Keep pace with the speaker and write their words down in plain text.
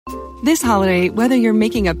This holiday, whether you're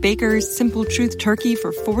making a Baker's Simple Truth turkey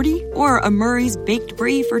for 40 or a Murray's Baked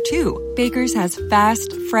Brie for 2, Baker's has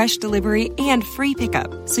fast, fresh delivery and free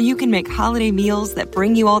pickup, so you can make holiday meals that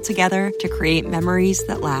bring you all together to create memories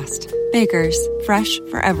that last. Baker's, fresh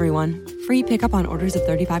for everyone. Free pickup on orders of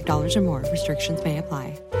 $35 or more. Restrictions may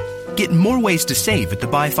apply. Get more ways to save at the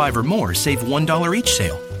Buy 5 or More Save $1 each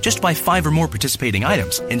sale. Just buy 5 or more participating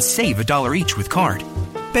items and save $1 each with card.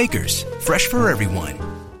 Baker's, fresh for everyone.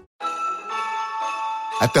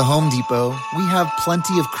 At the Home Depot, we have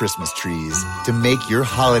plenty of Christmas trees to make your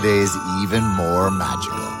holidays even more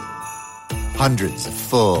magical. Hundreds of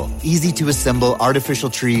full, easy-to-assemble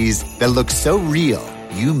artificial trees that look so real,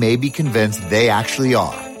 you may be convinced they actually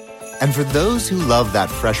are. And for those who love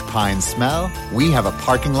that fresh pine smell, we have a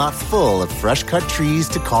parking lot full of fresh-cut trees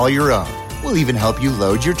to call your own. We'll even help you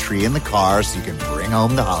load your tree in the car so you can bring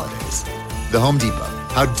home the holidays. The Home Depot,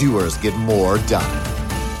 how doers get more done.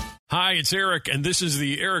 Hi, it's Eric, and this is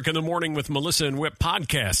the Eric in the Morning with Melissa and Whip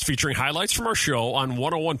podcast featuring highlights from our show on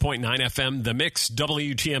 101.9 FM, The Mix,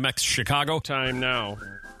 WTMX Chicago. Time now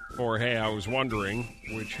for Hey, I Was Wondering,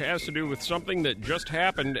 which has to do with something that just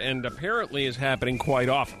happened and apparently is happening quite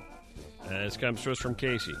often. This comes to us from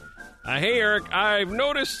Casey. Hey, Eric, I've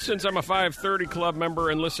noticed since I'm a 5:30 Club member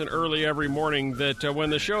and listen early every morning that when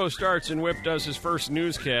the show starts and Whip does his first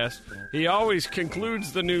newscast, he always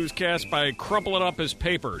concludes the newscast by crumpling up his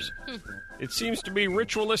papers. It seems to be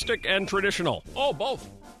ritualistic and traditional. Oh, both.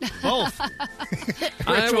 Both.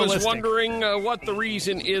 I was wondering what the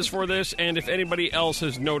reason is for this and if anybody else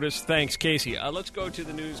has noticed. Thanks, Casey. Let's go to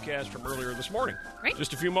the newscast from earlier this morning. Right.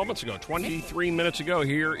 Just a few moments ago, 23 minutes ago.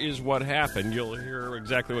 Here is what happened. You'll hear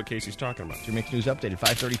exactly what Casey's talking about. Your Mix News Updated,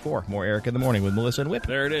 5:34. More Eric in the Morning with Melissa and Whip.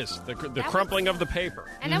 There it is. The crumpling of the paper.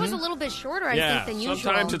 And that was a little bit shorter, I think, than usual.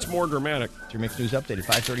 Sometimes it's more dramatic. Your Mix News Updated,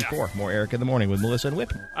 5:34. More Eric in the Morning with Melissa and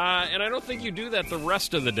Whip. And I don't think you do that the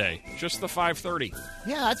rest of the day. Just the 5:30.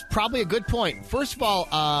 Yeah, that's probably a good point. First of all,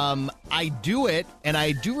 I do it, and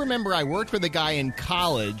I do remember I worked with a guy in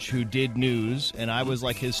college who did news, and I was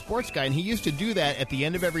like his sports guy, and he used to do that at the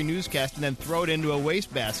end of every newscast and then throw it into a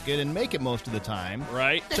wastebasket and make it most of the time.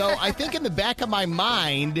 Right. So I think in the back of my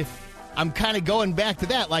mind, I'm kind of going back to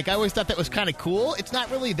that. Like, I always thought that was kind of cool. It's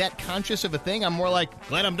not really that conscious of a thing. I'm more like,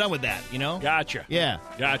 glad I'm done with that, you know? Gotcha. Yeah.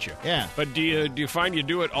 Gotcha. Yeah. But do you find you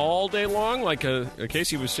do it all day long? Like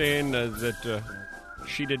Casey was saying that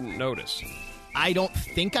she didn't notice. I don't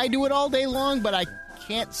think I do it all day long, but I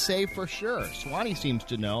can't say for sure. Swanee seems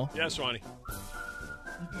to know. Yeah, Swanee.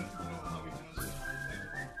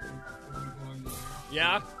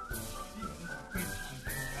 Yeah?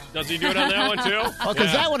 Does he do it on that one, too? Oh,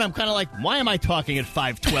 because that one I'm kind of like, why am I talking at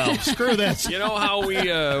 5:12? Screw this. You know how we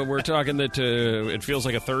were talking that it feels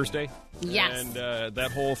like a Thursday? Yes. And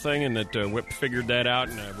that whole thing, and that Whip figured that out,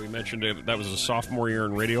 and we mentioned it, that was a sophomore year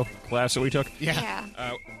in radio class that we took. Yeah.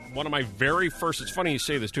 One of my very first, it's funny you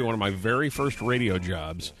say this, too, one of my very first radio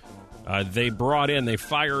jobs, they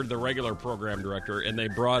fired the regular program director, and they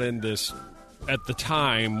brought in this, at the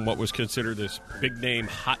time, what was considered this big-name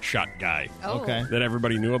hotshot guy. Okay. That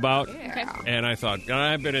everybody knew about. Yeah. And I thought,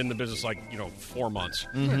 I've been in the business 4 months.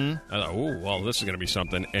 Mm-hmm. I thought, oh, well, this is going to be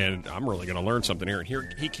something, and I'm really going to learn something here. And here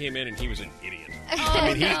he came in, and he was an idiot.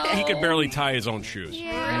 I mean, he could barely tie his own shoes.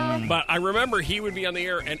 Yeah. But I remember he would be on the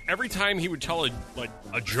air, and every time he would tell a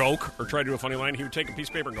joke or try to do a funny line, he would take a piece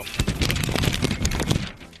of paper and go.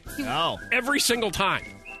 Oh. Every single time.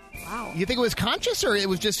 Wow. You think it was conscious, or it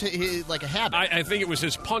was just like a habit? I think it was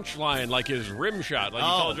his punchline, like his rim shot. Like, you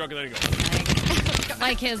tell a joke, and then he goes.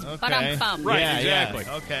 Like his bum. Right, yeah, exactly.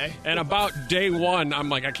 Yeah. Okay. And about day one, I'm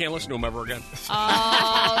like, I can't listen to him ever again.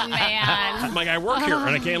 Oh, man. I'm like, I work here, and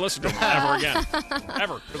I can't listen to him ever again.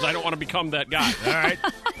 Ever. Because I don't want to become that guy. All right?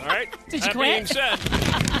 All right? Did you that quit? being said,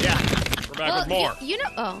 we're back with more.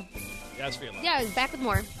 Yes, Felix. Yeah, back with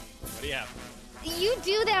more. What do you have? You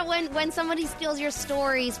do that when somebody steals your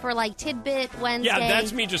stories for, Tidbit Wednesday. Yeah,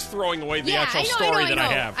 that's me just throwing away the actual I know, story I that know. I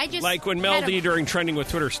have. I just like when Mel D during Trending with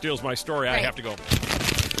Twitter steals my story, I Right. have to go. Yep.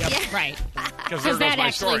 Yeah. Right. Because that my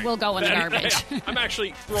actually story. will go in the garbage. Yeah, I'm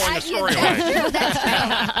actually throwing the story away. That's true. That's true.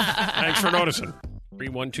 Thanks for noticing.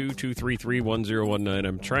 312-233-1019.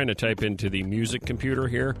 I'm trying to type into the music computer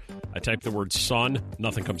here. I type the word sun.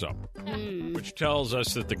 Nothing comes up. Which tells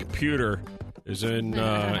us that the computer is in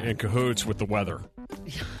cahoots with the weather.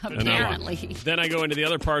 Apparently. Then I go into the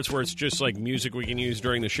other parts where it's just like music we can use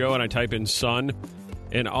during the show, and I type in sun,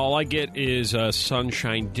 and all I get is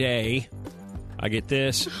sunshine day. I get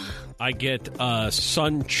this. I get a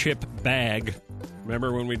sun chip bag.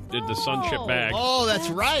 Remember when we did the sun chip bag? Oh, that's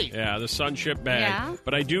right. Yeah, the sun chip bag. Yeah.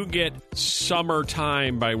 But I do get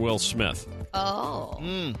Summertime by Will Smith. Oh.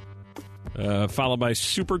 followed by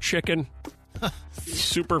Super Chicken,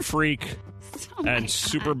 Super Freak, and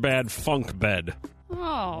Super Bad Funk Bed.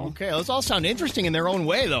 Oh. Okay, those all sound interesting in their own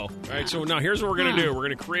way, though. All right, so now here's what we're going to do. We're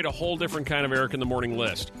going to create a whole different kind of Eric in the Morning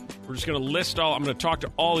list. We're just going to list I'm going to talk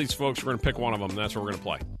to all these folks. We're going to pick one of them, and that's what we're going to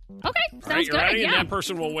play. Okay, sounds all right, you good. ready? Yeah. And that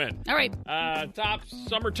person will win. All right. Top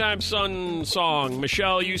Summertime Sun song.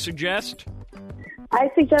 Michelle, you suggest? I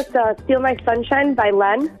suggest Steal My Sunshine by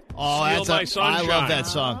Len. Oh, Steal My I Sunshine. love that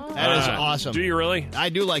song. That is awesome. Do you really? I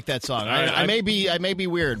do like that song. I may be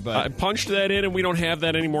weird, but I punched that in, and we don't have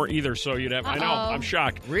that anymore either. So you'd have. I know. I'm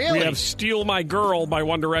shocked. Really? We have "Steal My Girl" by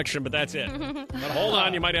One Direction, but that's it. But hold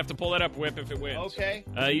on, you might have to pull that up, Whip, if it wins. Okay.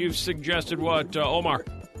 You've suggested what, Omar?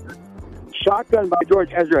 Shotgun by George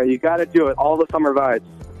Ezra. You got to do it. All the summer vibes.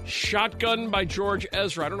 Shotgun by George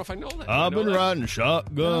Ezra. I don't know if I know that. I've been riding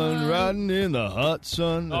shotgun, riding in the hot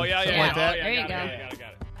sun. Oh, yeah. Something like that. Oh, yeah, There you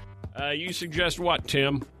got it. You suggest what,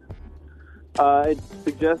 Tim? I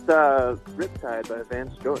suggest Riptide by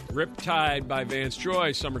Vance Joyce. Riptide by Vance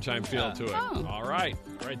Joyce. Summertime feel to it. Oh. All right.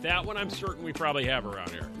 Right, that one I'm certain we probably have around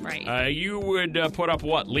here. Right. You would put up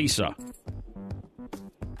what, Lisa?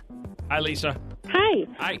 Hi, Lisa. Hi.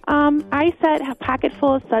 Hi. I said a pocket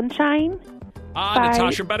full of sunshine.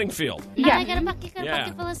 Natasha Bedingfield. Yeah. I got a pocket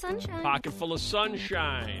Yeah. full of sunshine. Pocket full of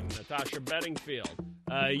sunshine. Natasha Bedingfield.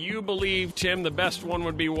 You believe, Tim, the best one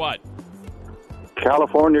would be what?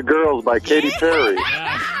 California Girls by Katy Perry.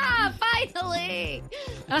 Ah, finally.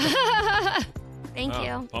 Thank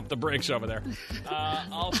you. Pump the brakes over there.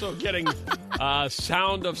 Also getting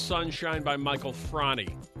Sound of Sunshine by Michael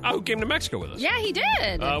Franti. Who came to Mexico with us. Yeah, he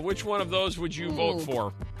did. Which one of those would you vote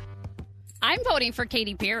for? I'm voting for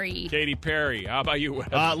Katy Perry. Katy Perry. How about you, Wes?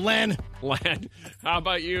 Len. Len. How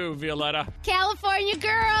about you, Violetta? California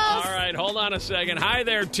Girls. All right, hold on a second. Hi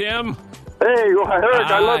there, Tim. Hey, Eric,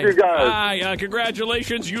 I love you guys. Hi,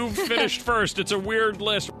 congratulations. You've finished first. It's a weird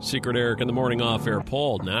list. Secret Eric in the Morning off-air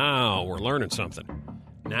poll. Now we're learning something.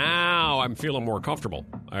 Now I'm feeling more comfortable.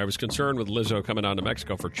 I was concerned with Lizzo coming down to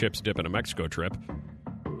Mexico for Chip's Dip in a Mexico trip.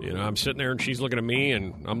 You know, I'm sitting there and she's looking at me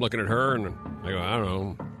and I'm looking at her and I go, I don't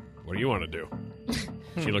know. What do you want to do?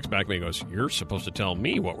 She looks back at me and goes, you're supposed to tell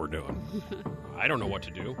me what we're doing. I don't know what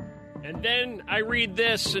to do. And then I read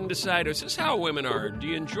this and decide, is this how women are? Do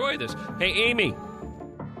you enjoy this? Hey, Amy.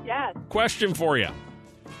 Yes. Question for you.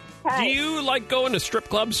 Hey. Do you like going to strip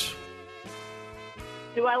clubs?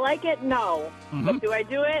 Do I like it? No. But do I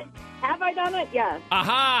do it? Have I done it? Yes.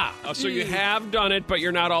 Aha! So you have done it, but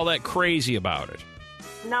you're not all that crazy about it.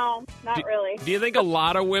 No, not really. Do you think a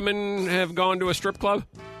lot of women have gone to a strip club?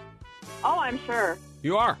 Oh, I'm sure.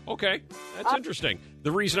 You are? Okay. That's interesting.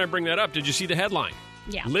 The reason I bring that up, did you see the headline?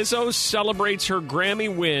 Yeah. Lizzo celebrates her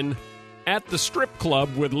Grammy win at the strip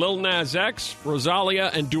club with Lil Nas X,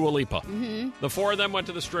 Rosalia, and Dua Lipa. Mm-hmm. The four of them went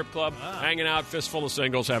to the strip club, hanging out, fistful of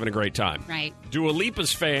singles, having a great time. Right. Dua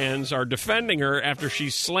Lipa's fans are defending her after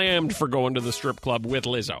she slammed for going to the strip club with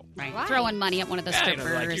Lizzo. Right. Why? Throwing money at one of the Yeah, strippers.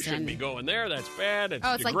 they're like, you shouldn't be going there. That's bad. It's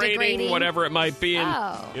It's like degrading, degrading. whatever it might be. And,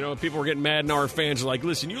 Oh. you know, people were getting mad, and our fans are like,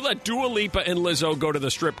 listen, you let Dua Lipa and Lizzo go to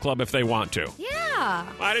the strip club if they want to. Yeah.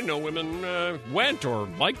 I didn't know women went or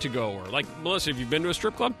like to go. Or like, Melissa, have you been to a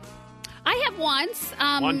strip club? I have once.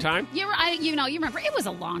 One time? You remember, it was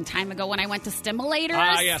a long time ago when I went to Stimulators.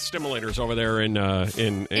 Yeah, Stimulators over there in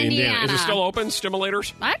Indiana. Is it still open,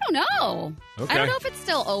 Stimulators? I don't know. Okay. I don't know if it's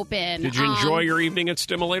still open. Did you enjoy your evening at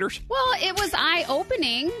Stimulators? Well, it was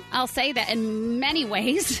eye-opening. I'll say that in many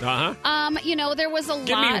ways. Uh-huh. There was a Give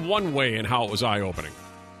lot. me one way in how it was eye-opening.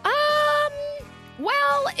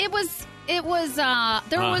 Well, it was. There was.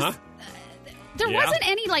 There Yeah. wasn't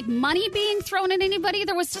any like money being thrown at anybody.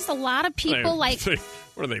 There was just a lot of people like.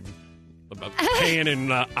 What are they? About paying in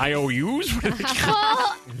IOUs?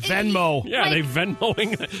 Well, Venmo. Yeah, like- they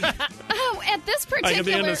Venmoing. at this Like at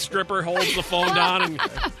the end, particular. the stripper holds the phone down and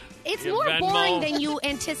It's You more Venmo. boring than you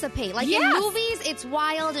anticipate. Like Yes. in movies, it's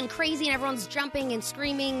wild and crazy, and everyone's jumping and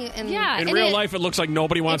screaming. And Yeah. in and real it- life, it looks like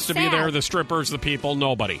nobody wants It's to be there. sad. The strippers, the people,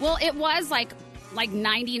 nobody. Well, it was like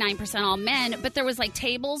 99% all men, but there was like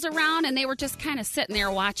tables around, and they were just kind of sitting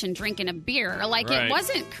there watching, drinking a beer. Like Right. it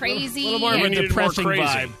wasn't crazy. A little more of We a needed depressing more crazy.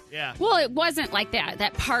 vibe. Yeah. Well, it wasn't like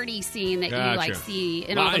that party scene that you like Gotcha. see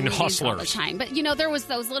in all the Line movies all the hustlers. time. But there was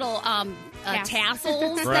those little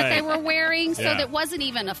tassels that Right. they were wearing, so Yeah. that wasn't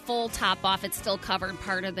even a full top off. It still covered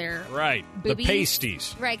part of their Right. Boobies. The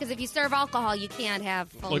pasties. Right, because if you serve alcohol, you can't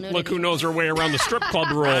have full nudity. Look who knows her way around the strip club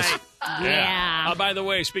rules. Yeah. By the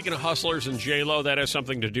way, speaking of hustlers and J-Lo, that has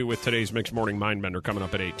something to do with today's Mixed Morning Mindbender coming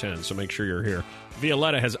up at 8:10, so make sure you're here.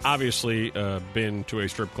 Violetta has obviously been to a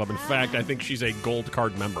strip club. In fact, I think she's a gold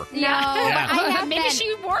card member. No, I have Maybe been.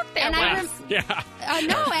 she worked there. And Yeah.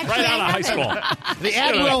 No, actually, Right out of high school. The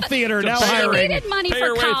Admiral Theater now pay her- hiring. needed money Pay for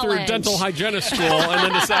her way through college. dental hygienist school and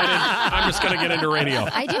then decided, I'm just going to get into radio.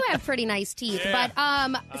 I do have pretty nice teeth, Yeah.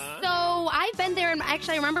 but so I've been there, and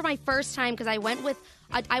actually, I remember my first time because I went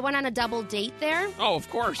on a double date there. Oh, of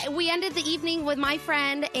course. We ended the evening with my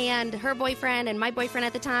friend and her boyfriend and my boyfriend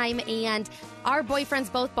at the time, and our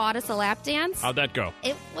boyfriends both bought us a lap dance. How'd that go?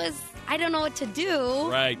 It was, I don't know what to do.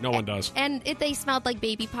 Right, no one does. And they smelled like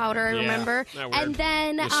baby powder, I Yeah, remember. that weird. And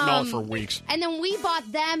then You smell it for weeks. And then we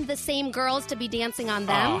bought them the same girls to be dancing on Oh,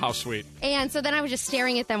 them. how sweet. And so then I was just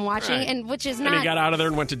staring at them watching, Right. and which is And not he got out of there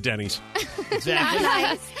and went to Denny's. Exactly. not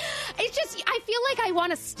nice. It's just, I feel like I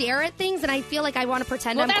want to stare at things, and I feel like I want to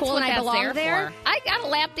pretend Well, I'm that's cool what and I that's belong there. for. I got a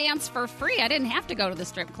lap dance for free. I didn't have to go to the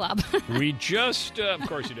strip club. We just, of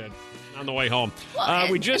course you did, on the way home. Well,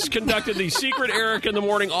 We just conducted the secret Eric in the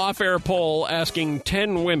Morning off-air poll asking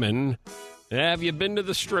 10 women, have you been to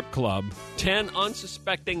the strip club? 10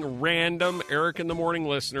 unsuspecting random Eric in the Morning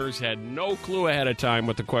listeners had no clue ahead of time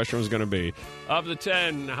what the question was going to be. Of the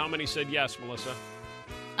 10, how many said yes, Melissa?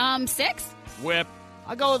 6? Whip.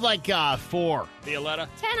 I'll go with like 4. Violetta?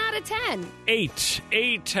 10 out of 10. 8.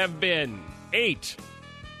 8 have been. 8.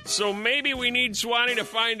 So maybe we need Swanee to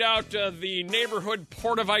find out the neighborhood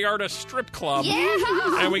Puerto Vallarta strip club.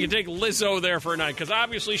 Yeah. And we can take Lizzo there for a night, because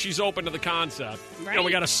obviously she's open to the concept. Right. You know,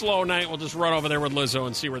 we got a slow night. We'll just run over there with Lizzo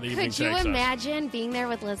and see where the evening Could you takes us. imagine being there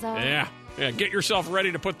with Lizzo? Yeah. Get yourself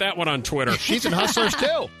ready to put that one on Twitter. She's in Hustlers,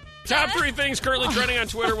 too. Top 3 things currently trending on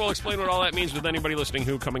Twitter. We'll explain what all that means with anybody listening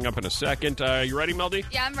who coming up in a second. You ready, Meldy?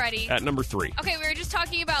 Yeah, I'm ready. At number 3. Okay, we were just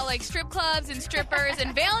talking about like strip clubs and strippers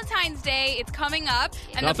and Valentine's Day. It's coming up.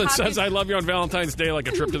 And Nothing says I love you on Valentine's Day like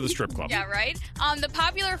a trip to the strip club. Yeah, right? The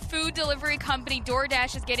popular food delivery company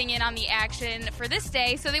DoorDash is getting in on the action for this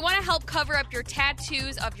day. So they want to help cover up your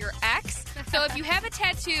tattoos of your ex. So if you have a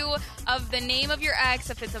tattoo of the name of your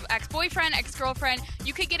ex, if it's an ex-boyfriend, ex-girlfriend,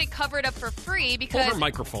 you could get it covered up for free because... Hold her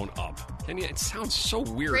microphone up. Can you? It sounds so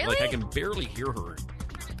weird. Really? Like I can barely hear her.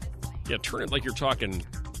 Yeah, turn it like you're talking.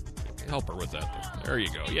 Help her with that. There you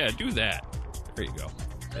go. Yeah, do that. There you go.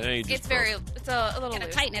 It's a little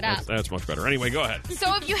loose. Tighten it up. That's much better. Anyway, go ahead.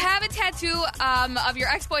 So if you have a tattoo of your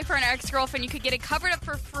ex-boyfriend or ex-girlfriend, you could get it covered up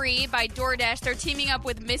for free by DoorDash. They're teaming up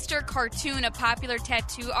with Mr. Cartoon, a popular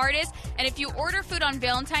tattoo artist. And if you order food on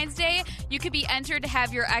Valentine's Day, you could be entered to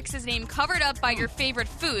have your ex's name covered up by your favorite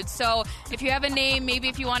food. So if you have a name, maybe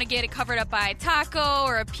if you want to get it covered up by a taco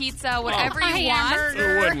or a pizza, whatever you want.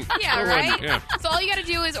 Who wouldn't? Yeah, Who right? wouldn't? Yeah. So all you got to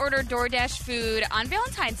do is order DoorDash food on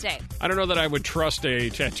Valentine's Day. I don't know that I would trust a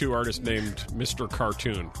tattoo artist named Mr.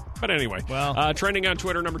 Cartoon. But anyway, trending on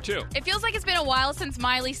Twitter, number 2. It feels like it's been a while since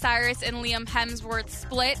Miley Cyrus and Liam Hemsworth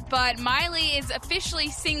split, but Miley is officially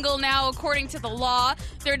single now according to the law.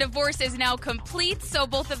 Their divorce is now complete, so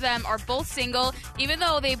both of them are both single. Even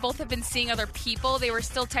though they both have been seeing other people, they were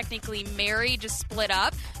still technically married, just split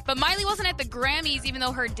up. But Miley wasn't at the Grammys, even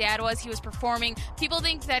though her dad was. He was performing. People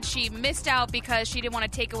think that she missed out because she didn't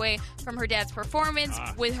want to take away from her dad's performance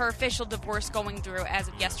with her official divorce going through as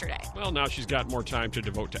of yesterday. Well, now she's got more time to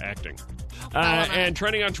devote to acting. And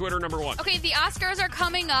trending on Twitter, number 1. Okay, the Oscars are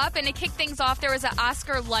coming up, and to kick things off, there was an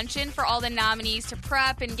Oscar luncheon for all the nominees to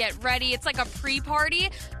prep and get ready. It's like a pre-party.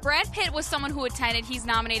 Brad Pitt was someone who attended. He's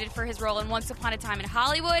nominated for his role in Once Upon a Time in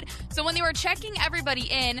Hollywood. So when they were checking everybody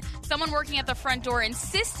in, someone working at the front door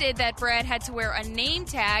insisted that Brad had to wear a name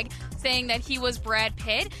tag saying that he was Brad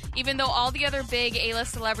Pitt, even though all the other big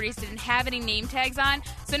A-list celebrities didn't have any name tags on.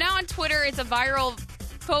 So now on Twitter, it's a viral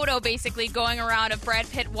photo basically going around of Brad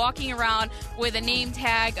Pitt walking around with a name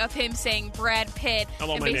tag of him saying Brad Pitt.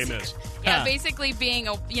 Hello, my name is. Yeah, basically being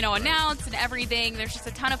announced and everything. There's just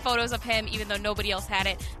a ton of photos of him, even though nobody else had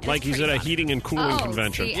it. And Like he's at a heating and cooling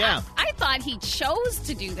convention. See, I thought he chose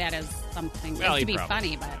to do that as something Well, to he be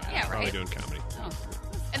probably- funny, but Yeah, Probably right. doing comedy.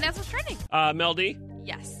 And that's what's trending. Mel D?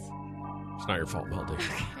 Yes. It's not your fault, Mel D.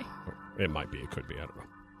 It might be. It could be. I don't know.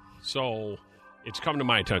 So it's come to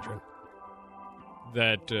my attention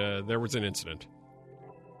that there was an incident.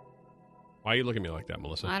 Why are you looking at me like that,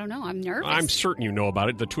 Melissa? I don't know. I'm nervous. I'm certain you know about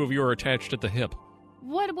it. The two of you are attached at the hip.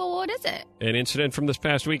 What is it? An incident from this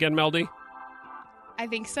past weekend, Meldy? I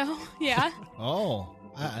think so. Yeah. Oh.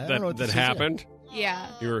 I don't know what that this is happened? Yeah.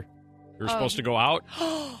 You were supposed to go out?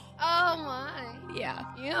 Oh my. Yeah.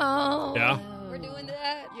 Yeah? We're doing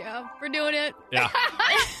that. Yeah. We're doing it. Yeah.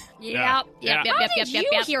 Yep. Yeah. Yep. How did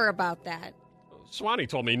you hear about that? Swanee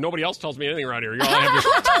told me. Nobody else tells me anything around here. You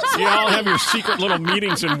all have your secret little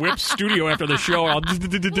meetings in Whip's studio after the show.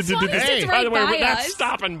 Hey, by the way, that's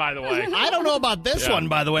stopping, by the way. I don't know about this one,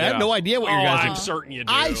 by the way. I have no idea what you guys do. I'm certain you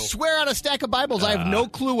do. I swear on a stack of Bibles, I have no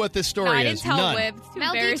clue what this story I didn't is. tell None. Whip. It's too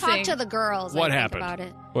Mel D, embarrassing. talk to the girls. What I think, happened? about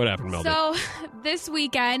it. What happened, Mel D? So this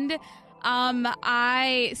weekend,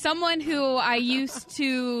 someone who I used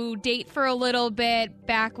to date for a little bit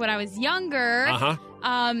back when I was younger,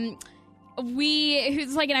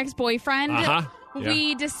 who's like an ex-boyfriend,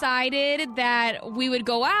 we decided that we would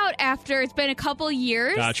go out after it's been a couple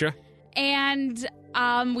years. Gotcha. And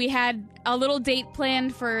we had a little date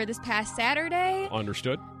planned for this past Saturday.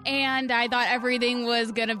 Understood. And I thought everything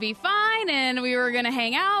was going to be fine and we were going to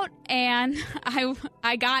hang out. And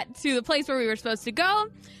I got to the place where we were supposed to go.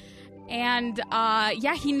 And,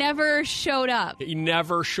 he never showed up. He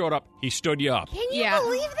never showed up. He stood you up. Can you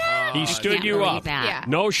believe that? He stood you up. Yeah.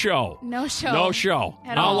 No show. No show. No show.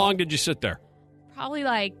 At How all. long did you sit there? Probably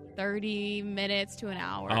like 30 minutes to an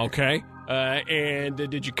hour. Okay. And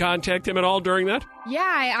did you contact him at all during that? Yeah,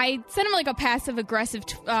 I sent him like a passive-aggressive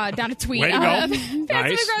down a tweet. Way to go.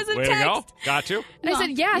 Passive-aggressive Way text. to go. Got to. And I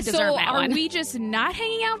said, yeah, you so deserve that are one. we just not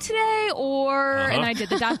hanging out today? Or, and then I did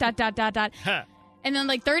the ... And then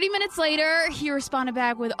like 30 minutes later, he responded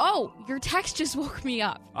back with, oh, your text just woke me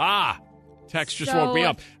up. Text just So- woke me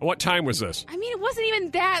up. What time was this? I mean, it wasn't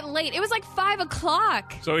even that late. It was like 5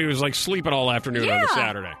 o'clock. So he was like sleeping all afternoon on a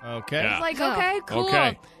Saturday. Okay. Yeah. I was like, okay, cool.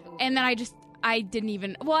 Okay. And then I didn't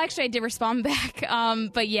even, well, actually, I did respond back.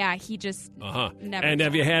 But yeah, he just never. And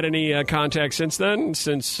have you had any contact since then?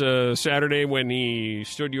 Since Saturday when he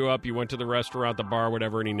stood you up, you went to the restaurant, the bar,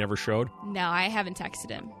 whatever, and he never showed? No, I haven't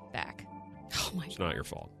texted him back. Oh my It's not your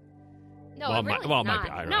fault. No, Well, it really it might not. be.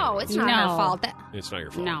 I don't No, know. it's not No. her fault. It's not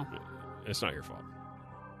your fault. No. It's not your fault.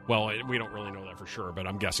 Well, we don't really know that for sure, but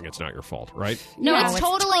I'm guessing it's not your fault, right? No, No, it's it's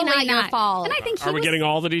totally not your fault. And I think Are we getting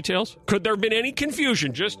all the details? Could there have been any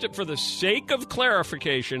confusion? Just for the sake of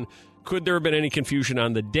clarification, could there have been any confusion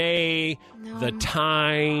on the day, the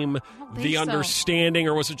time, the think so. understanding,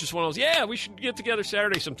 or was it just one of those, we should get together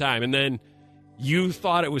Saturday sometime, and then you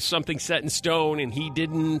thought it was something set in stone and he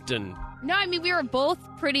didn't, and... No, I mean, we were both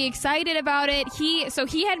pretty excited about it. He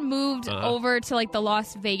had moved over to like the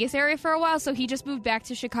Las Vegas area for a while, so he just moved back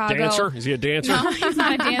to Chicago. Dancer? Is he a dancer? No, he's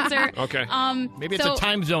not a dancer. Okay. Maybe it's a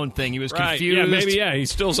time zone thing. He was Right. confused. Yeah, maybe, he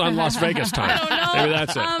still's on Las Vegas time. I don't know. Maybe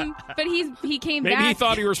that's it. But he came Maybe back. he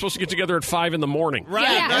thought you were supposed to get together at 5 in the morning. Right,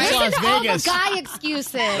 Yeah, that's listen Las to all Vegas. the guy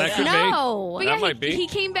excuses. That could be. No. But That yeah, might be. he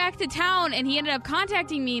came back to town and he ended up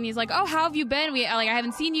contacting me and he's like, "Oh, how have you been? I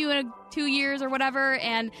haven't seen you in 2 years or whatever."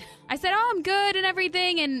 And I said, "Oh, I'm good and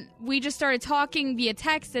everything." And we just started talking via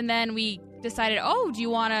text and then we decided, "Oh, do you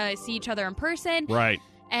want to see each other in person?" Right.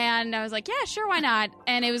 And I was like, "Yeah, sure, why not?"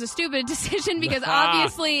 And it was a stupid decision because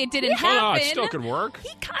obviously it didn't Well, no, happen. it still could work.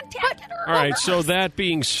 He contacted her. All right, so that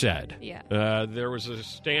being said, Yeah. there was a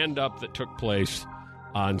stand-up that took place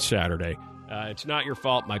on Saturday. It's not your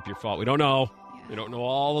fault, might be your fault. We don't know. Yeah. We don't know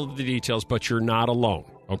all of the details, but you're not alone,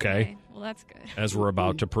 okay? Well, that's good. As we're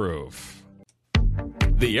about to prove.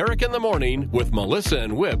 The Eric in the Morning with Melissa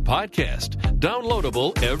and Whip podcast.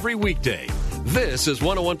 Downloadable every weekday. This is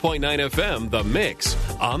 101.9 FM, The Mix.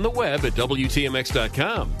 On the web at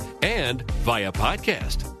WTMX.com and via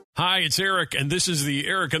podcast. Hi, it's Eric, and this is the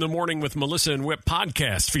Eric in the Morning with Melissa and Whip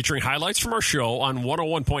podcast featuring highlights from our show on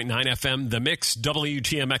 101.9 FM, The Mix,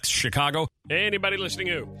 WTMX Chicago. Anybody listening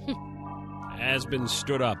who has been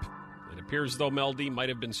stood up. It appears though Mel D might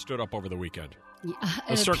have been stood up over the weekend.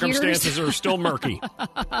 The circumstances are still murky.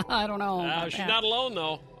 I don't know. She's not alone,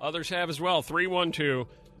 though. Others have as well.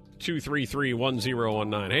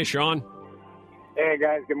 312-233-1019. Hey, Sean. Hey,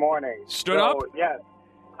 guys, good morning. Stood up? Yes,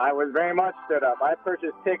 I was very much stood up. I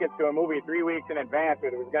purchased tickets to a movie 3 weeks in advance.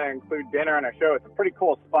 It was going to include dinner and a show. It's a pretty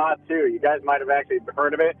cool spot, too. You guys might have actually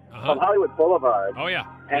heard of it. Called Hollywood Boulevard. Oh, yeah.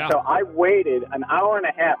 And so I waited an hour and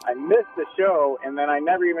a half. I missed the show, and then I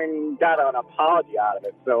never even got an apology out of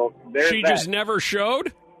it. So there's She that. just never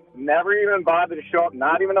showed? Never even bothered to show up,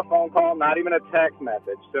 not even a phone call, not even a text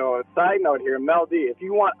message. So, a side note here, Mel D, if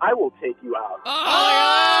you want, I will take you out. We're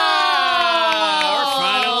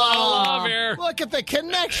finding a lot of love here. Look at the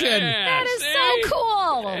connection. Yeah, That is see? so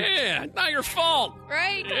cool. Yeah, not your fault.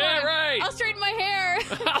 Right? Come Yeah, on. right. I'll straighten my hair.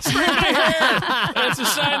 I'll straighten my hair. That's a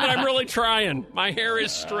sign that I'm really trying. My hair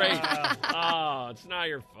is straight. Oh, it's not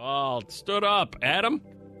your fault. Stood up. Adam?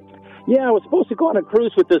 Yeah, I was supposed to go on a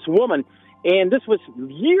cruise with this woman, and this was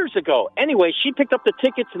years ago. Anyway, she picked up the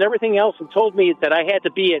tickets and everything else and told me that I had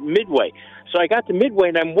to be at Midway. So I got to Midway,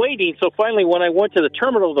 and I'm waiting. So finally, when I went to the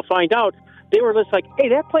terminal to find out, they were just like, hey,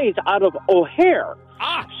 that plane's out of O'Hare.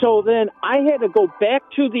 So then I had to go back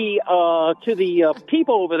to the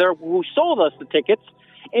people over there who sold us the tickets,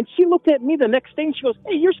 and she looked at me the next day and she goes,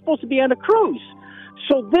 hey, you're supposed to be on a cruise.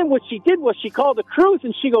 So then what she did was she called the cruise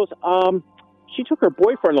and she goes, she took her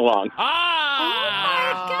boyfriend along.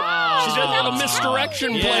 She did a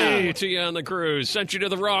misdirection play to you on the cruise. Sent you to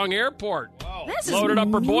the wrong airport. Loaded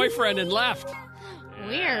up her boyfriend and left.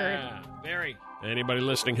 Weird. Very. Anybody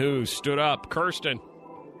listening who stood up? Kirsten.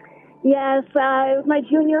 Yes, it was my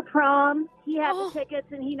junior prom. He had the tickets,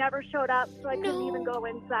 and he never showed up, so I couldn't even go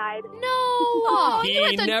inside. No!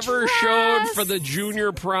 He never showed for the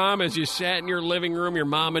junior prom as you sat in your living room, your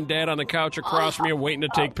mom and dad on the couch across from you waiting to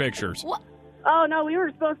take pictures. What? Oh, no, we were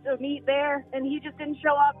supposed to meet there, and he just didn't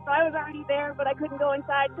show up, so I was already there, but I couldn't go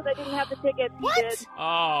inside because I didn't have the tickets. What? He did.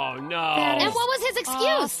 Oh, no. And what was his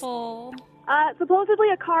excuse? Supposedly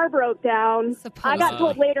a car broke down. I got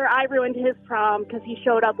told later I ruined his prom because he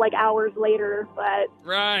showed up like hours later, but...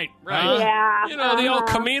 Right. Yeah. You know, the old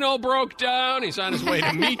Camino broke down. He's on his way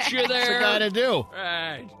to meet you there. What's the guy to do?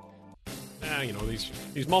 Right. You know,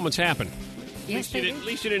 these moments happen. Yes, at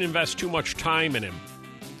least you didn't invest too much time in him.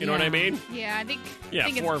 You know what I mean? Yeah, I think. Yeah,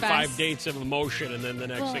 I think 4 or it's 5 best. dates of emotion, and then the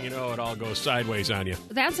next thing you know, it all goes sideways on you.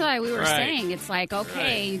 That's why we were saying. It's like,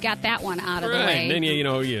 okay, you got that one out of the way. And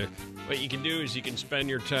then what you can do is you can spend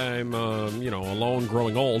your time, alone,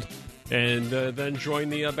 growing old, and then join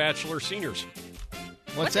the Bachelor Seniors.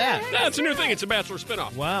 What's that? That's a new thing. It's a Bachelor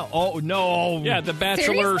spinoff. Wow. Oh, no. Yeah, the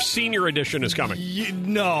Bachelor Senior Edition is coming.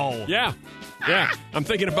 No. Yeah. I'm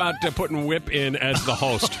thinking about putting Whip in as the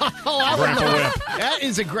host. Grandpa Whip. That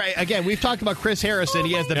is a great... Again, we've talked about Chris Harrison.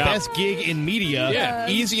 He has the best gig in media. Yeah.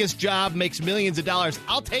 Easiest job, makes millions of dollars.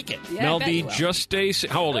 I'll take it. Yeah, Mel I bet D, you will. just stay...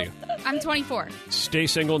 How old are you? I'm 24. Stay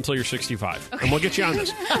single until you're 65. And we'll get you on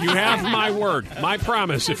this. You have my word, my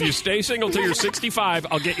promise. If you stay single until you're 65,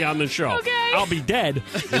 I'll get you on the show. Okay. I'll be dead.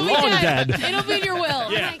 You'll be Long dead. It'll be in your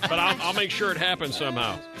will. Yeah, but I'll make sure it happens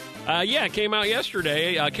somehow. It came out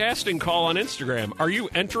yesterday. A casting call on Instagram. Are you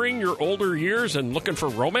entering your older years and looking for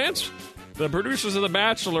romance? The producers of The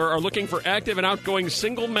Bachelor are looking for active and outgoing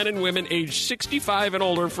single men and women aged 65 and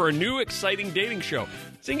older for a new, exciting dating show.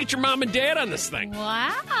 So you can get your mom and dad on this thing.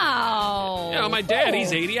 Wow. You know, my dad,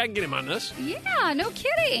 he's 80. I can get him on this. Yeah, no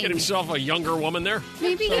kidding. Get himself a younger woman there.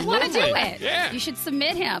 Maybe he'd want to do it. Yeah. You should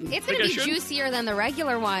submit him. It's going to be juicier than the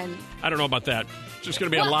regular one. I don't know about that. It's just going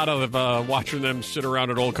to be a lot of watching them sit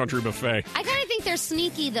around at Old Country Buffet. I kind of think they're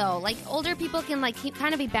sneaky, though. Like, older people can,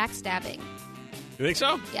 kind of be backstabbing. You think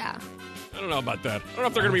so? Yeah. I don't know about that. I don't know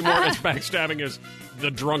if they're going to be more as backstabbing as the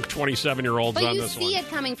drunk 27-year-olds But on you this one. see it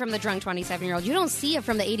coming from the drunk 27-year-old. You don't see it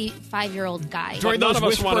from the 85-year-old guy. What none of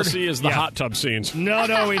us want to see is the hot tub scenes.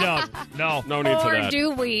 No, we don't. No need for or that.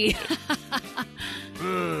 do we?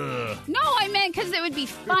 No, I meant because it would be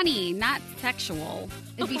funny, not sexual.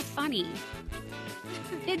 It'd be funny.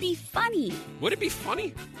 It'd be funny. Would it be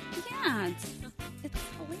funny? Yeah, it's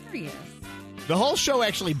hilarious. The whole show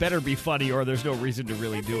actually better be funny, or there's no reason to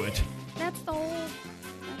really do it. That's the whole.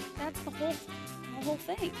 That's the whole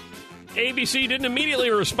thing. ABC didn't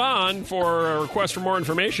immediately respond for a request for more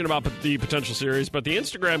information about the potential series, but the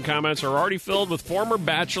Instagram comments are already filled with former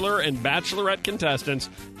Bachelor and Bachelorette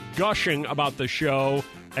contestants gushing about the show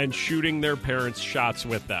and shooting their parents' shots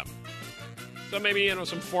with them. So maybe,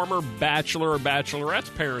 some former Bachelor or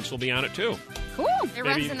Bachelorette's parents will be on it, too. Cool. It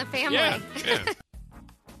runs in the family. Yeah.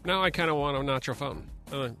 Now I kind of want a nacho fountain.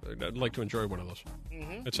 I'd like to enjoy one of those.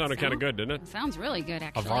 Mm-hmm. It sounded kind of good, didn't it? Sounds really good,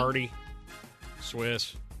 actually. Havarti,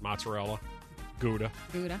 Swiss, mozzarella, Gouda.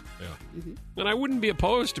 Gouda. Yeah. Mm-hmm. And I wouldn't be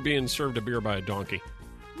opposed to being served a beer by a donkey.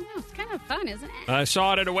 No, it's kind of fun, isn't it? I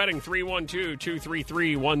saw it at a wedding,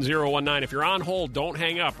 312-233-1019. If you're on hold, don't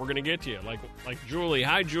hang up. We're going to get to you. Like Julie.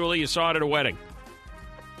 Hi, Julie. You saw it at a wedding.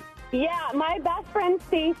 Yeah, my best friend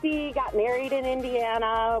Stacy got married in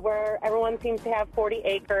Indiana where everyone seems to have 40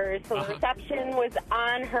 acres. So the reception was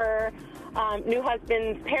on her new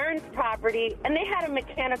husband's parents' property, and they had a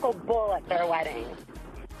mechanical bull at their wedding.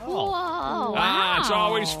 Whoa. Wow. It's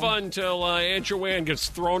always fun till Aunt Joanne gets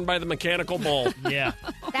thrown by the mechanical bull. Yeah.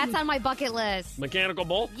 That's on my bucket list. Mechanical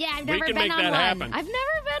bull? Yeah, I've never we can been make on that one. happen. I've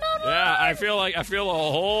never been on one. Yeah, I feel a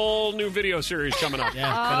whole new video series coming up. Yeah,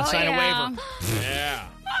 gotta sign a waiver. Yeah.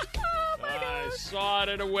 I saw it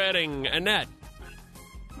at a wedding. Annette.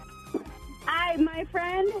 My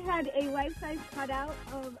friend had a life-size cutout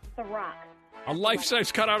of The Rock. A life-size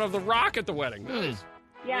cutout of The Rock at the wedding. Nice.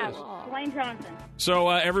 Yeah, Dwayne Johnson. So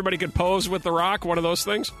everybody could pose with The Rock, one of those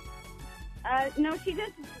things? No, she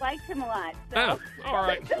just liked him a lot. So. Oh, all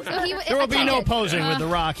right. There will be no posing with The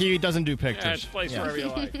Rock. He doesn't do pictures. Yeah, it's a place wherever you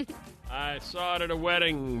like. I saw it at a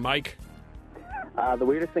wedding, Mike. The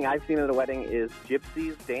weirdest thing I've seen at a wedding is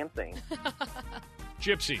gypsies dancing.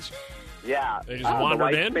 Gypsies. Yeah. They just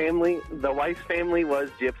wandered in? The wife's family was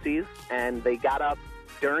gypsies, and they got up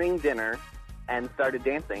during dinner and started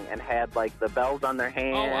dancing and had, like, the bells on their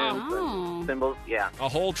hands and cymbals. Yeah. A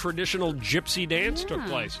whole traditional gypsy dance took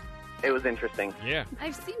place. It was interesting. Yeah.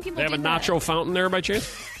 I've seen people They have a do nacho fountain there by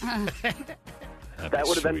chance? That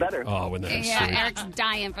would have been better. Oh, wouldn't that be Yeah, sweet? Eric's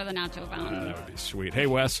dying for the nacho fountain. That would be sweet. Hey,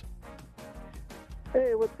 Wes.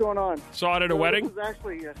 Hey, what's going on? Saw it at a wedding?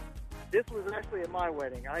 This was actually at my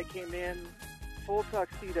wedding. I came in full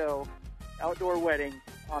tuxedo, outdoor wedding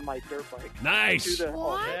on my dirt bike. Nice.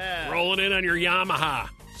 Rolling in on your Yamaha,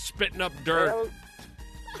 spitting up dirt.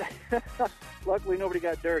 Luckily, nobody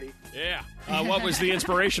got dirty. Yeah. What was the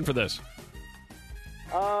inspiration for this?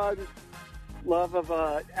 Love of,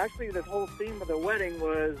 actually, the whole theme of the wedding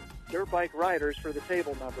was dirt bike riders for the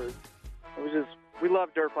table numbers. It was just, we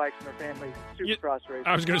love dirt bikes in our family, supercross racing.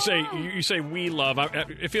 I was going to say, you say we love.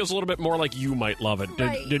 It feels a little bit more like you might love it.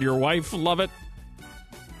 Did your wife love it?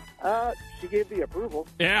 She gave the approval.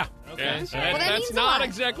 Yeah. Okay. Yeah. That's not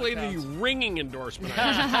exactly the ringing endorsement.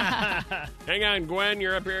 Hang on, Gwen.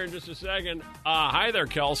 You're up here in just a second. Hi there,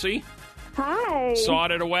 Kelsey. Hi. Saw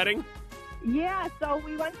it at a wedding? Yeah, so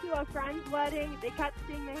we went to a friend's wedding. They kept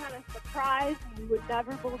saying they had a surprise, and you would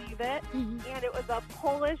never believe it. And it was a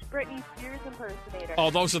Polish Britney Spears impersonator. Oh,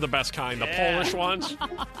 those are the best kind. The Polish ones?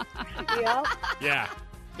 Yep. Yeah.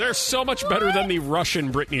 They're so much better than the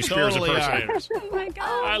Russian Britney Spears Totally are. impersonators. Oh, my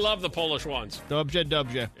God. I love the Polish ones.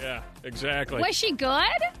 Dubja. Yeah, exactly. Was she good?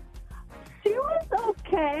 She was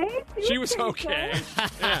okay. She was okay.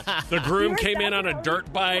 Yeah. The groom came in on a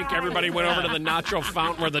dirt bike. Everybody went over to the nacho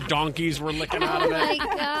fountain where the donkeys were licking out of it. Oh, my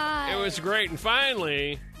God. It was great. And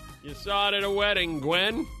finally, you saw it at a wedding,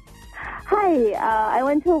 Gwen. Hi, I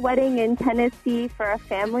went to a wedding in Tennessee for a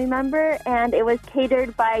family member, and it was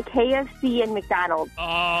catered by KFC and McDonald's.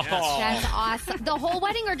 Oh. That's awesome. The whole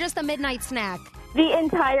wedding or just a midnight snack? The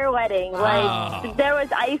entire wedding. Like, there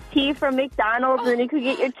was iced tea from McDonald's, and you could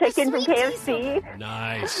get your chicken from KFC.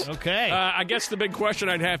 Nice. Okay. I guess the big question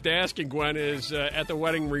I'd have to ask you, Gwen, is at the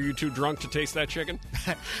wedding, were you too drunk to taste that chicken?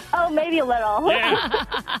 Oh, maybe a little. Yeah.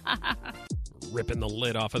 Ripping the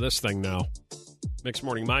lid off of this thing now. Mixed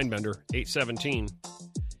Morning Mindbender, 817.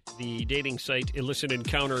 The dating site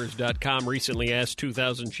illicitencounters.com recently asked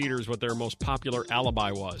 2,000 cheaters what their most popular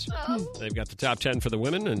alibi was. Oh. They've got the top 10 for the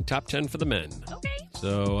women and top 10 for the men. Okay.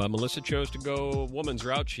 So Melissa chose to go woman's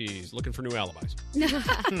route. She's looking for new alibis.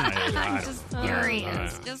 I'm just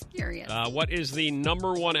curious. Just curious. What is the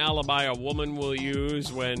number one alibi a woman will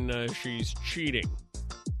use when she's cheating?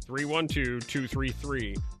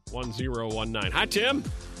 312-233-1019. Hi, Tim.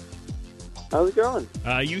 How's it going?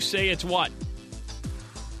 You say it's what?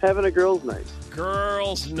 Having a girls' night.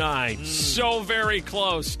 Girls' night. So very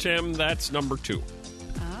close, Tim. That's number 2.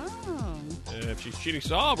 Oh. If she's cheating,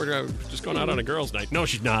 we're just going out on a girls' night. No,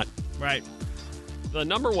 she's not. Right. The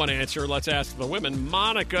number one answer, let's ask the women.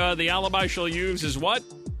 Monica, the alibi she'll use is what?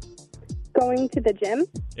 Going to the gym?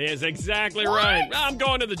 Is exactly right. I'm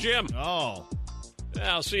going to the gym. Oh.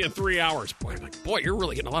 I'll see you in 3 hours. Boy, you're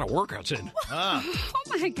really getting a lot of workouts in. Oh,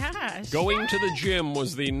 my gosh. Going to the gym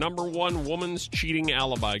was the number one woman's cheating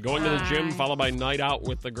alibi. Going to the gym followed by night out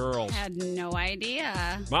with the girls. I had no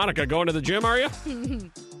idea. Monica, going to the gym, are you?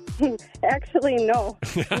 Actually, no.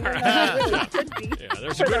 Yeah,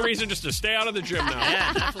 there's a good reason just to stay out of the gym now.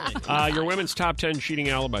 Yeah, definitely. Your women's top 10 cheating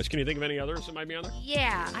alibis. Can you think of any others that might be on there?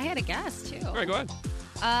 Yeah, I had a guess, too. All right, go ahead.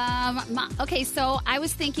 Okay, so I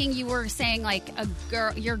was thinking you were saying like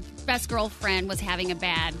your best girlfriend was having a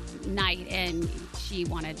bad night and she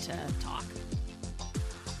wanted to talk.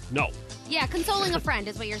 No. Yeah, consoling a friend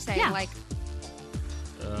is what you're saying. Yeah. Like,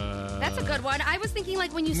 that's a good one. I was thinking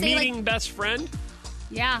like when you say meeting best friend.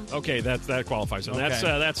 Yeah. Okay, that qualifies. And Okay.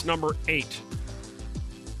 that's number 8.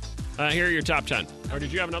 Here are your top 10. Or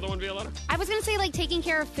did you have another one, Violetta? I was gonna say like taking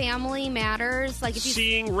care of family matters, like if you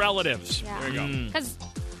Seeing relatives. Yeah. There you go. because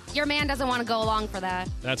your man doesn't want to go along for that.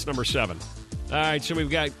 That's number 7. All right, so we've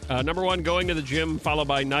got number 1, going to the gym, followed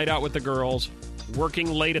by night out with the girls,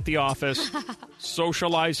 working late at the office,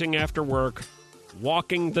 socializing after work,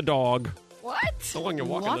 walking the dog. What? How long you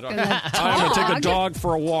walking the dog? Walking the I'm going to take a dog? dog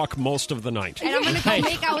for a walk most of the night. And I'm gonna go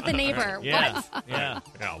make out with the neighbor. Yeah. What? Yeah.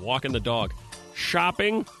 Yeah, walking the dog.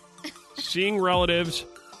 Shopping, seeing relatives,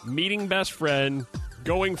 meeting best friend,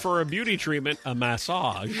 going for a beauty treatment, a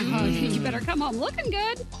massage, Oh, you better come home looking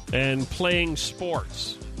good. and playing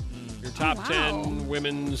sports. Your top wow. 10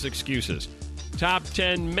 women's excuses. Top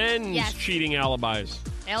 10 men's Yes. cheating alibis.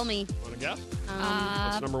 Tell me. Want to guess?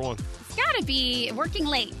 What's number 1? It's got to be working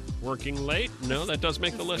late. Working late? No, that does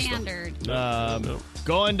make the list. Standard. No.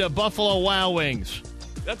 Going to Buffalo Wild Wings.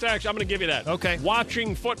 That's actually, I'm going to give you that. Okay.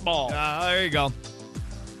 Watching football. There you go.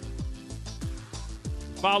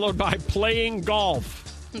 Followed by playing golf.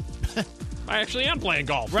 I actually am playing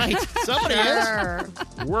golf. Right. Somebody is.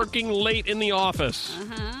 Working late in the office.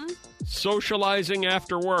 Uh-huh. Socializing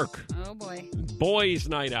after work. Oh, boy. Boys'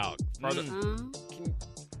 night out. You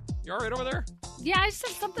all right over there? Yeah, I just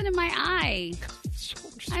have something in my eye.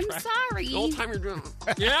 I'm sorry. The whole time you're doing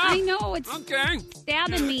it. Yeah? I know. It's okay.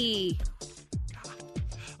 stabbing me.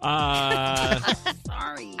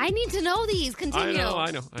 Sorry. I need to know these. Continue.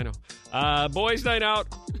 I know. Boys' night out,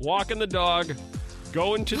 walking the dog,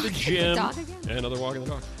 going to the gym. Dog again? Yeah, another walking the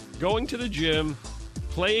dog. Going to the gym,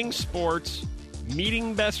 playing sports,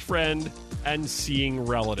 meeting best friend, and seeing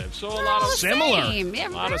relatives. So a lot of similar. Yeah, a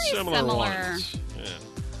lot of very similar ones. Yeah.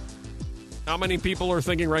 How many people are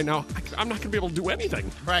thinking right now, I'm not going to be able to do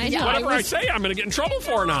anything. Right. Whatever I say, I'm going to get in trouble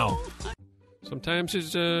for now. Sometimes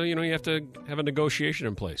it's, you have to have a negotiation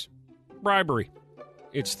in place. Bribery.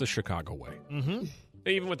 It's the Chicago way. Mm-hmm.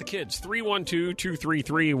 Even with the kids.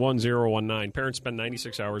 312-233-1019. Parents spend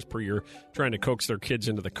 96 hours per year trying to coax their kids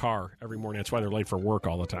into the car every morning. That's why they're late for work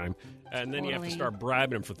all the time. And then you have to start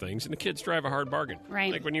bribing them for things. And the kids drive a hard bargain.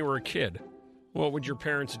 Right. Like when you were a kid. What would your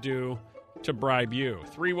parents do to bribe you?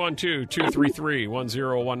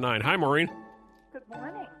 312-233-1019. Hi, Maureen. Good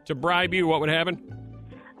morning. To bribe you, what would happen?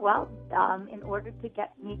 Well, in order to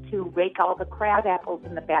get me to rake all the crab apples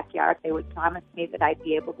in the backyard, they would promise me that I'd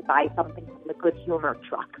be able to buy something from the Good Humor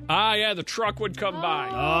truck. Ah, yeah, the truck would come by.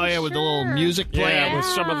 Oh, yeah, with the little music playing. Yeah, with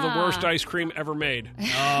some of the worst ice cream ever made.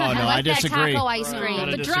 Oh, no, I disagree. That taco ice cream.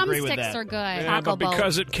 The drumsticks are good. Yeah, but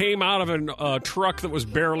because it came out of a truck that was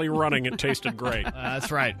barely running, it tasted great.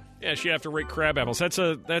 That's right. Yeah, she'd have to rake crab apples. That's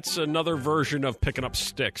another version of picking up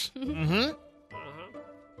sticks. Mm-hmm.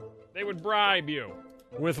 They would bribe you.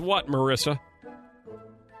 With what, Marissa?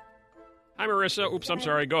 Hi, Marissa. Oops, I'm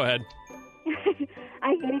sorry. Go ahead.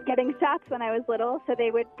 I hated getting shots when I was little, so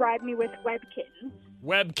they would bribe me with Webkins.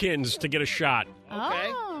 Webkins to get a shot.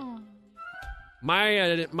 Okay.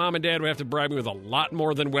 My mom and dad would have to bribe me with a lot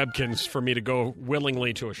more than Webkins for me to go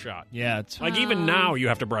willingly to a shot. Yeah. It's like even now you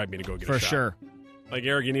have to bribe me to go get a shot. For sure. Like,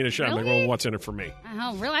 Eric, you need a shot. I'm like, well, what's in it for me?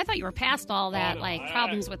 Oh, really? I thought you were past all that,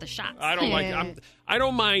 problems with the shots. I don't I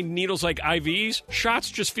don't mind needles like IVs. Shots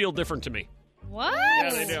just feel different to me. What? Yeah,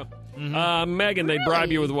 they do. Mm-hmm. Megan, they bribe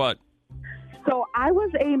you with what? So I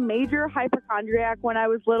was a major hypochondriac when I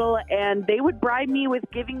was little, and they would bribe me with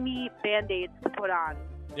giving me Band-Aids to put on.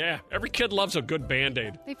 Yeah, every kid loves a good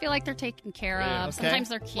Band-Aid. They feel like they're taken care of. Okay. Sometimes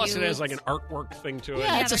they're cute. Plus, it has like an artwork thing to it.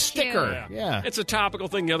 Yeah, it's a sticker. Yeah. It's a topical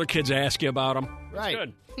thing. The other kids ask you about them. Right. It's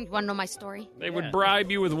good. You want to know my story? They would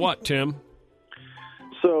bribe you with what, Tim?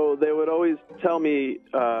 So they would always tell me,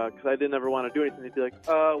 because I didn't ever want to do anything, they'd be like,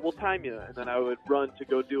 we'll time you. And then I would run to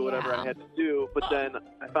go do whatever I had to do. But then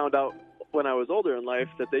I found out when I was older in life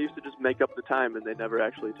that they used to just make up the time and they never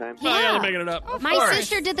actually timed me. Oh, yeah, they're making it up. My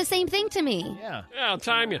sister did the same thing to me. Yeah. Yeah, I'll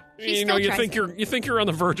time you. She You know, still you tries think you're on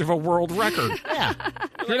the verge of a world record. Yeah.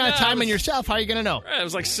 If you're not timing yourself, how are you going to know? It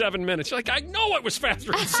was like 7 minutes. You're like, I know it was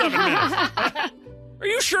faster than 7 minutes. Are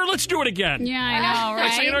you sure? Let's do it again. Yeah, I know,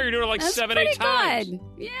 right? So you know you're doing it like That's 7-8 pretty times. good.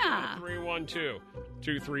 Yeah.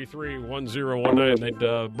 312-233-1019. They'd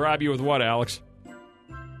bribe you with what, Alex?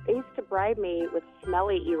 They used to bribe me with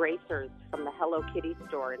smelly erasers from the Hello Kitty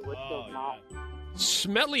store in Woodfield Mall.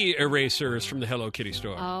 Smelly erasers from the Hello Kitty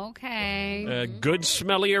store. Okay. Good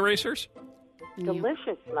smelly erasers?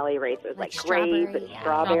 Delicious smelly erasers, like strawberry, grape and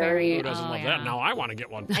strawberry. Who doesn't love that? Now I want to get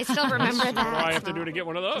one. I still remember that. What do I have to do to get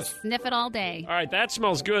one of those? Sniff it all day. All right, that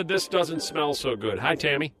smells good. This doesn't smell so good. Hi,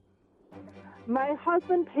 Tammy. My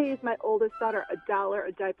husband pays my oldest daughter $1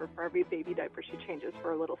 a diaper for every baby diaper she changes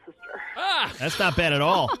for her little sister. That's not bad at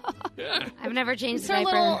all. I've never changed That's a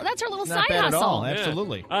diaper. That's her little Not side bad at hustle. all.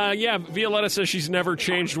 Absolutely. Yeah, Violetta says she's never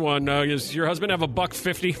changed one. Does your husband have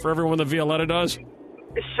 $1.50 for everyone that Violetta does?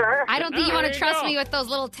 Sure. I don't think you want There to you trust go. me with those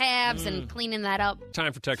little tabs and cleaning that up.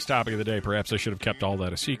 Time for text topic of the day. Perhaps I should have kept all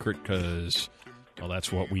that a secret because, well,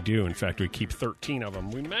 that's what we do. In fact, we keep 13 of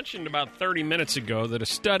them. We mentioned about 30 minutes ago that a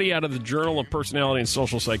study out of the Journal of Personality and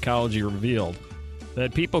Social Psychology revealed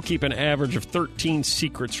that people keep an average of 13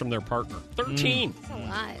 secrets from their partner. 13! That's a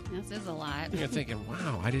lot. This is a lot. You're thinking,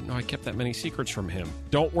 wow, I didn't know I kept that many secrets from him.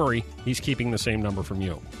 Don't worry, he's keeping the same number from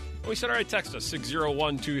you. We said, all right, text us,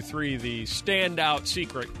 60123, the standout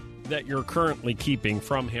secret that you're currently keeping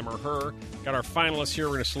from him or her. Got our finalists here.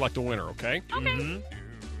 We're going to select a winner, okay? Okay.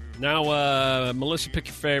 Mm-hmm. Now, Melissa, pick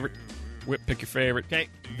your favorite. Whip, pick your favorite. Okay.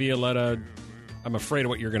 Violetta, I'm afraid of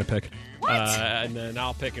what you're going to pick. What? And then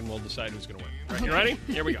I'll pick and we'll decide who's going to win. All right, you ready?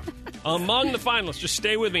 Here we go. Among the finalists, just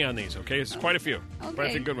stay with me on these, okay? It's quite a few. Okay. Quite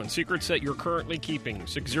a few good ones. Secrets that you're currently keeping.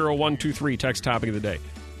 60123, text topic of the day.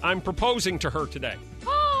 I'm proposing to her today.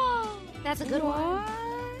 That's a good one.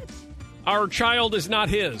 Our child is not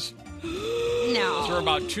his. No. So we're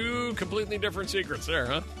about two completely different secrets there,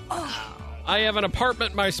 huh? I have an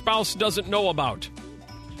apartment my spouse doesn't know about.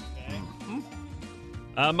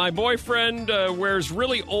 My boyfriend wears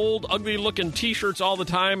really old, ugly-looking T-shirts all the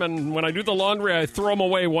time, and when I do the laundry, I throw them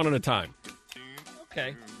away one at a time.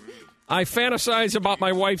 Okay. I fantasize about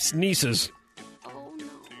my wife's nieces. Oh, no.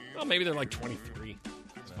 Well, maybe they're like 23.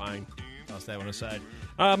 It's fine. Toss that one aside.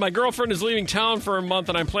 My girlfriend is leaving town for a month,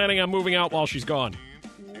 and I'm planning on moving out while she's gone.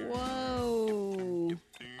 Whoa.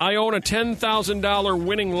 I own a $10,000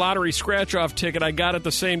 winning lottery scratch-off ticket I got it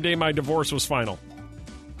the same day my divorce was final.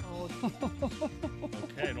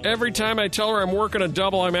 Every time I tell her I'm working a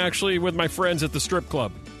double, I'm actually with my friends at the strip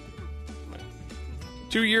club.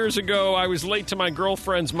 2 years ago, I was late to my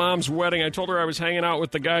girlfriend's mom's wedding. I told her I was hanging out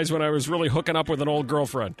with the guys when I was really hooking up with an old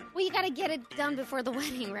girlfriend. Well, you got to get it done before the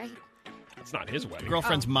wedding, right? It's not his wedding.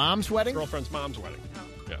 Girlfriend's mom's wedding? Girlfriend's mom's wedding.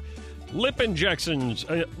 Yeah. Lip injections.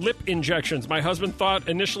 My husband thought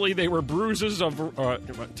initially they were bruises of...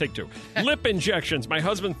 take two. Lip injections. My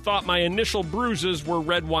husband thought my initial bruises were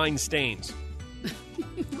red wine stains.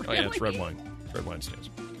 Really? Oh, yeah, it's red wine. It's red wine stains.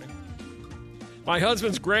 Okay. My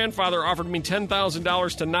husband's grandfather offered me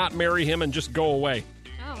 $10,000 to not marry him and just go away.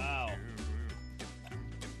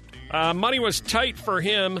 Money was tight for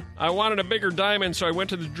him. I wanted a bigger diamond, so I went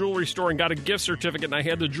to the jewelry store and got a gift certificate, and I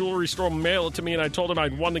had the jewelry store mail it to me, and I told him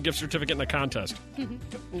I'd won the gift certificate in a contest.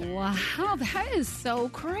 Wow, that is so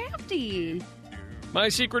crafty. My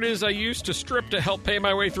secret is I used to strip to help pay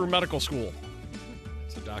my way through medical school.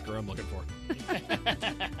 That's the doctor I'm looking for.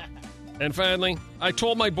 And finally, I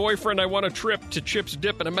told my boyfriend I won a trip to Chip's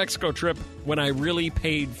Dip and a Mexico trip when I really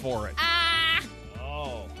paid for it.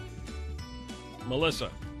 Oh. Melissa.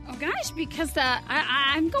 Oh, gosh, because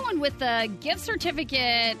I'm going with the gift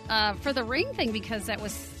certificate for the ring thing because that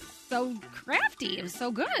was so crafty. It was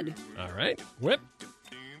so good. All right. Whip?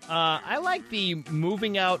 I like the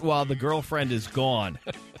moving out while the girlfriend is gone.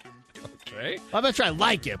 Okay. I'm not sure I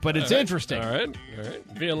like it, but it's interesting. All right.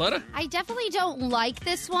 Violetta? I definitely don't like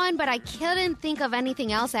this one, but I couldn't think of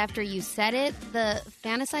anything else after you said it. The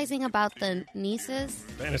fantasizing about the nieces.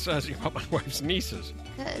 Fantasizing about my wife's nieces.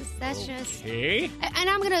 Because that's just... Okay. And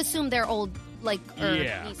I'm going to assume they're old,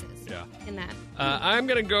 yeah. nieces. Yeah. In that. I'm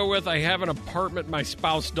going to go with I have an apartment my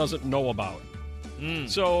spouse doesn't know about.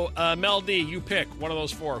 So, Mel D, you pick one of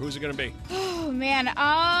those four. Who's it going to be? Oh, man.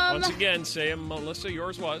 Once again, say Melissa,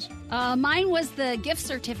 yours was? Mine was the gift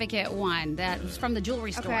certificate one that was from the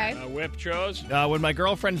jewelry store. Okay. Whip chose? When my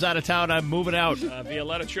girlfriend's out of town, I'm moving out.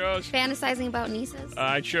 Violetta chose? Fantasizing about nieces.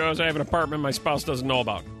 I chose I have an apartment my spouse doesn't know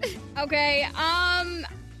about. Okay,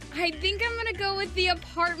 I think I'm going to go with the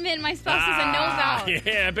apartment my spouse doesn't know about.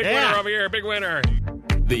 Yeah, big winner over here, big winner.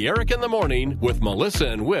 The Eric in the Morning with Melissa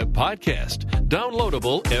and Whip podcast.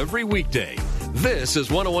 Downloadable every weekday. This is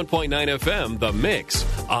 101.9 FM, The Mix.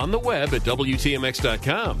 On the web at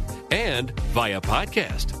WTMX.com and via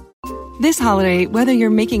podcast. This holiday, whether you're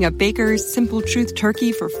making a Baker's Simple Truth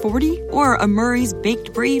turkey for 40 or a Murray's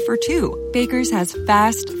Baked Brie for 2, Baker's has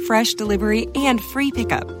fast, fresh delivery and free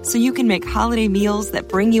pickup, so you can make holiday meals that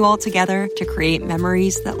bring you all together to create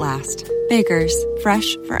memories that last. Baker's,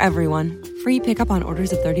 fresh for everyone. Free pickup on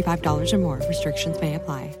orders of $35 or more. Restrictions may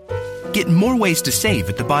apply. Get more ways to save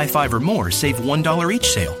at the Buy 5 or More Save $1 each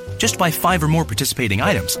sale. Just buy 5 or more participating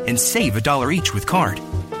items and save $1 each with card.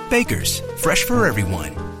 Baker's, fresh for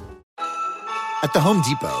everyone. At the Home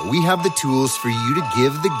Depot, we have the tools for you to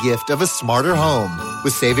give the gift of a smarter home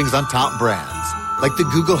with savings on top brands, like the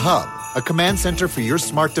Google Hub, a command center for your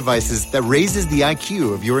smart devices that raises the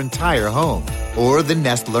IQ of your entire home, or the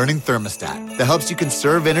Nest Learning Thermostat that helps you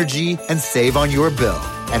conserve energy and save on your bill.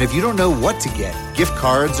 And if you don't know what to get, gift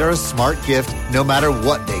cards are a smart gift no matter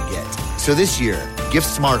what they get. So this year, gift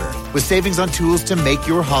smarter with savings on tools to make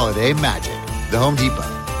your holiday magic. The Home Depot,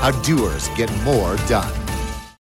 how doers get more done.